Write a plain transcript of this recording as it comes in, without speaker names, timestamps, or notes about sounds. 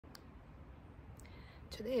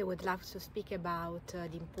Today I would love to speak about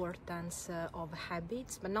the importance of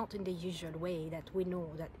habits, but not in the usual way that we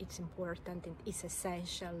know that it's important and it's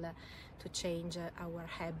essential to change our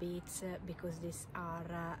habits because these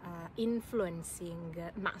are influencing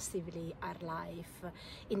massively our life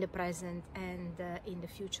in the present and in the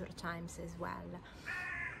future times as well.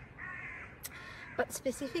 But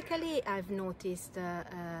specifically, I've noticed,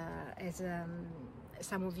 as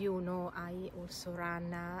some of you know, I also run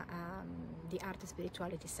the Art and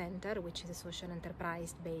Spirituality Center, which is a social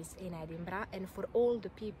enterprise based in Edinburgh. And for all the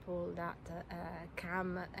people that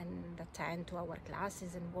come and attend to our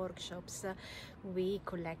classes and workshops, we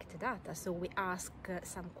collect data. So we ask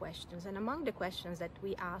some questions. And among the questions that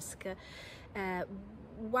we ask,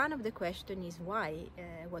 one of the questions is why?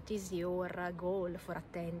 What is your goal for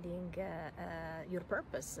attending your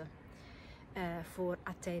purpose for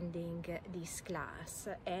attending this class?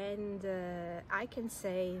 And I can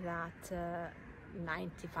say that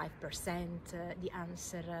 95% the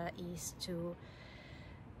answer is to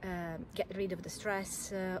get rid of the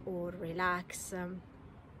stress or relax.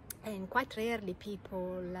 And quite rarely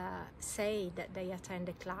people say that they attend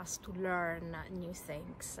a class to learn new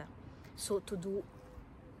things, so to do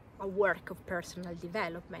a work of personal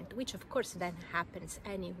development, which of course then happens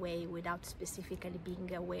anyway without specifically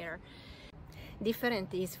being aware.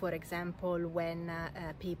 Different is, for example, when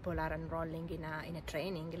people are enrolling in a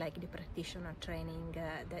training like the practitioner training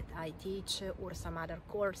that I teach, or some other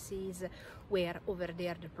courses where over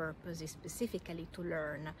there the purpose is specifically to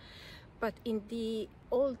learn. But in the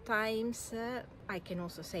old times, I can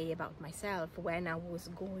also say about myself, when I was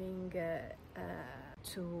going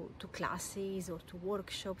to classes or to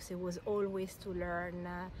workshops, it was always to learn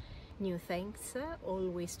new things,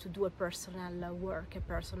 always to do a personal work, a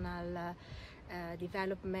personal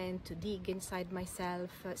development, to dig inside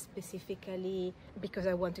myself, specifically because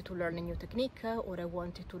I wanted to learn a new technique or I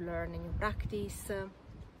wanted to learn a new practice.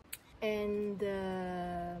 And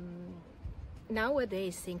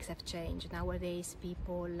nowadays things have changed. Nowadays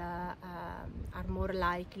people are more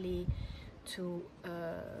likely to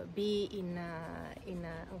be in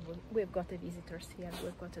we've got visitors here,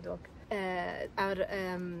 we've got a dog, are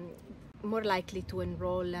more likely to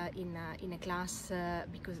enroll in a class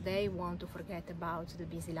because they want to forget about the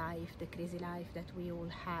busy life, the crazy life that we all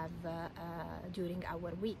have during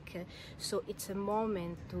our week. So it's a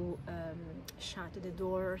moment to shut the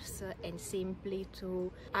doors and simply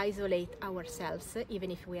to isolate ourselves,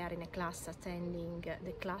 even if we are in a class, attending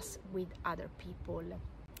the class with other people.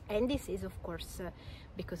 And this is, of course,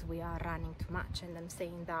 because we are running too much, and I'm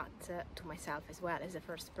saying that to myself as well as a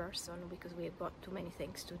first person, because we've got too many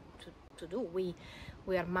things to do. We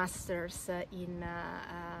are masters in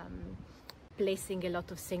placing a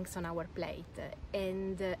lot of things on our plate,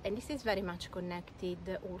 and this is very much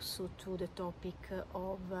connected also to the topic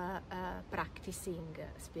of practicing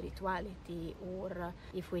spirituality, or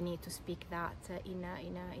if we need to speak that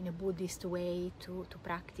in a Buddhist way, to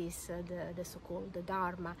practice the so-called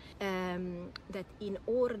Dharma, that in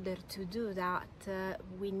order to do that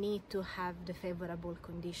we need to have the favorable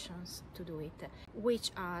conditions to do it,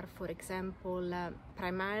 which are, for example,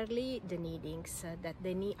 primarily the needings, that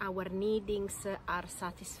our needings are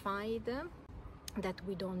satisfied, that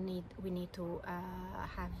we need to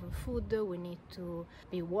have food, we need to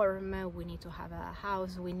be warm, we need to have a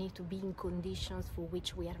house, we need to be in conditions for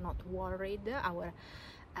which we are not worried. Our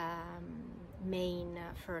main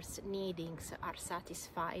first needings are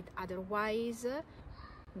satisfied. Otherwise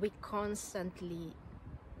we constantly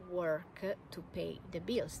work to pay the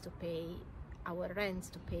bills, to pay our rents,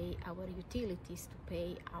 to pay our utilities, to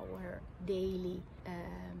pay our daily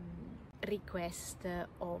request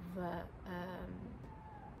of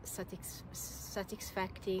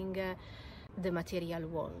satisfying the material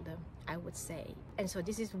world, I would say. And so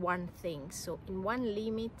this is one thing. So in one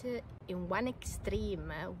limit, in one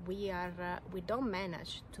extreme, we don't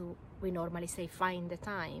manage to, we normally say, find the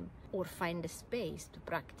time or find the space to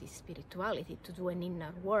practice spirituality, to do an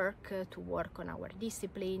inner work, to work on our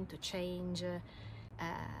discipline, to change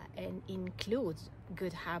and include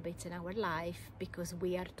good habits in our life, because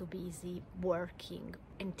we are too busy working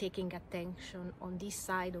and taking attention on this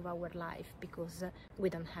side of our life because we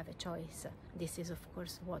don't have a choice. This is, of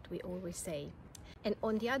course, what we always say. And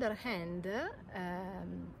on the other hand,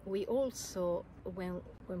 we also, when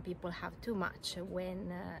people have too much,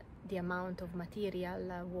 when the amount of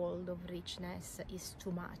material world of richness is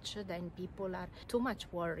too much, then people are too much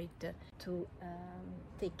worried to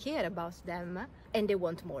take care about them, and they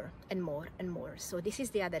want more and more and more. So this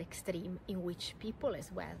is the other extreme, in which people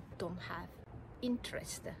as well don't have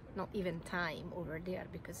interest, not even time over there,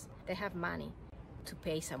 because they have money, to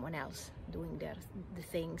pay someone else doing the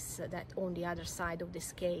things that on the other side of the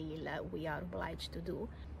scale we are obliged to do.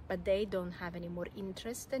 But they don't have any more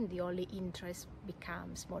interest, and the only interest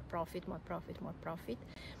becomes more profit, more profit, more profit.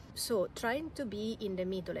 So trying to be in the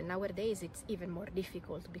middle, and nowadays it's even more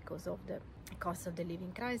difficult because of the cost of the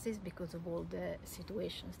living crisis, because of all the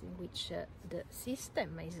situations in which the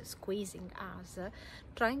system is squeezing us.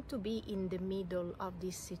 Trying to be in the middle of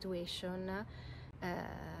this situation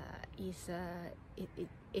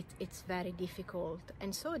it's very difficult.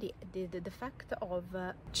 And so the fact of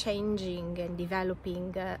changing and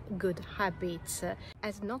developing good habits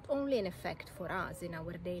has not only an effect for us in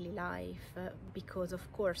our daily life, because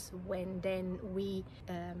of course when then we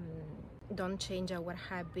don't change our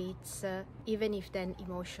habits, even if then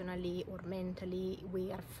emotionally or mentally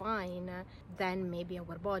we are fine, then maybe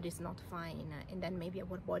our body is not fine, and then maybe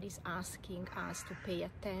our body is asking us to pay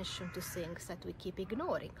attention to things that we keep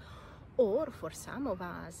ignoring. Or for some of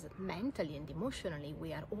us, mentally and emotionally,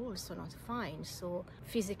 we are also not fine. So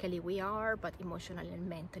physically we are, but emotionally and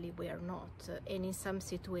mentally we are not. And in some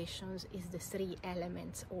situations, it's the three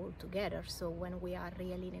elements all together. So when we are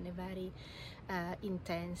really in a very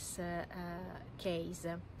intense case.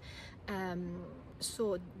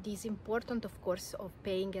 So this important, of course, of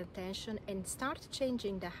paying attention and start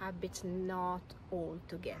changing the habits, not all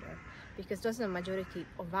together. Because that's the majority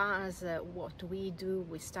of us, what we do,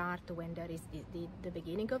 we start when there is the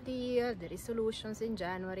beginning of the year, the resolutions in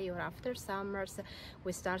January or after summers,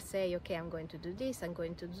 we start saying, okay, I'm going to do this, I'm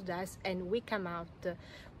going to do that, and we come out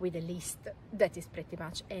with a list that is pretty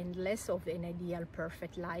much endless of an ideal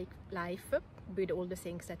perfect life with all the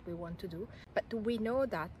things that we want to do. But we know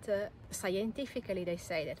that scientifically they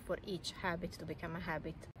say that for each habit to become a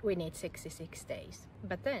habit, we need 66 days.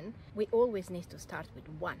 But then we always need to start with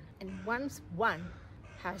one. And once one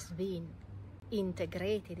has been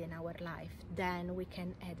integrated in our life, then we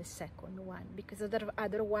can add a second one. Because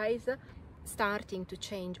otherwise, starting to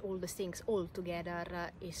change all the things all together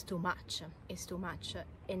is too much. It's too much.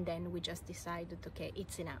 And then we just decided, okay,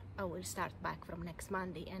 it's enough. I will start back from next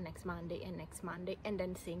Monday and next Monday and next Monday, and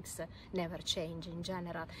then things never change in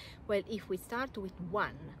general. Well, if we start with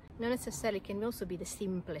one, not necessarily can also be the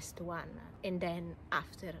simplest one, and then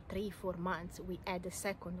after 3-4 months we add a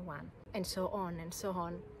second one, and so on and so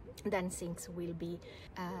on, then things will be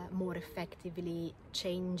more effectively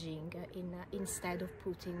changing instead of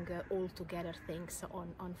putting all together things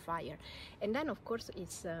on fire. And then of course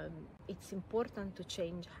it's important to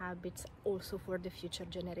change habits also for the future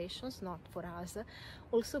generations, not for us,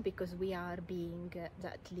 also because we are being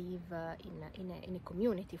that live in a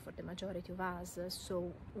community for the majority of us,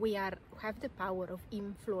 so we have the power of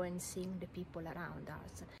influencing the people around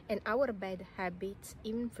us, and our bad habits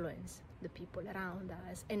influence the people around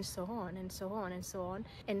us, and so on and so on and so on.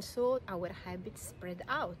 And so our habits spread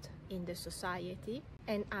out in the society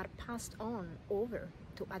and are passed on over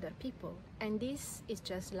to other people. And this is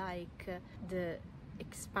just like the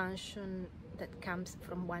expansion that comes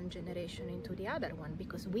from one generation into the other one,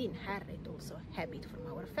 because we inherit also habit from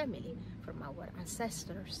our family, from our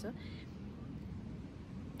ancestors.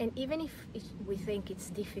 And even if we think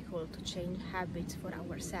it's difficult to change habits for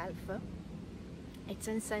ourselves, it's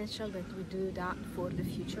essential that we do that for the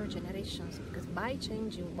future generations, because by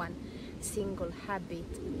changing one single habit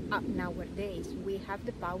nowadays, we have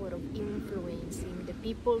the power of influencing the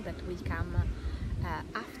people that will come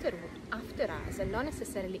after us, and not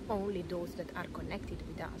necessarily only those that are connected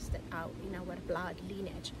with us, that are in our blood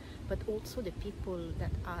lineage, but also the people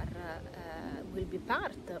that are will be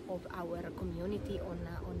part of our community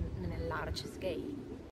on a large scale.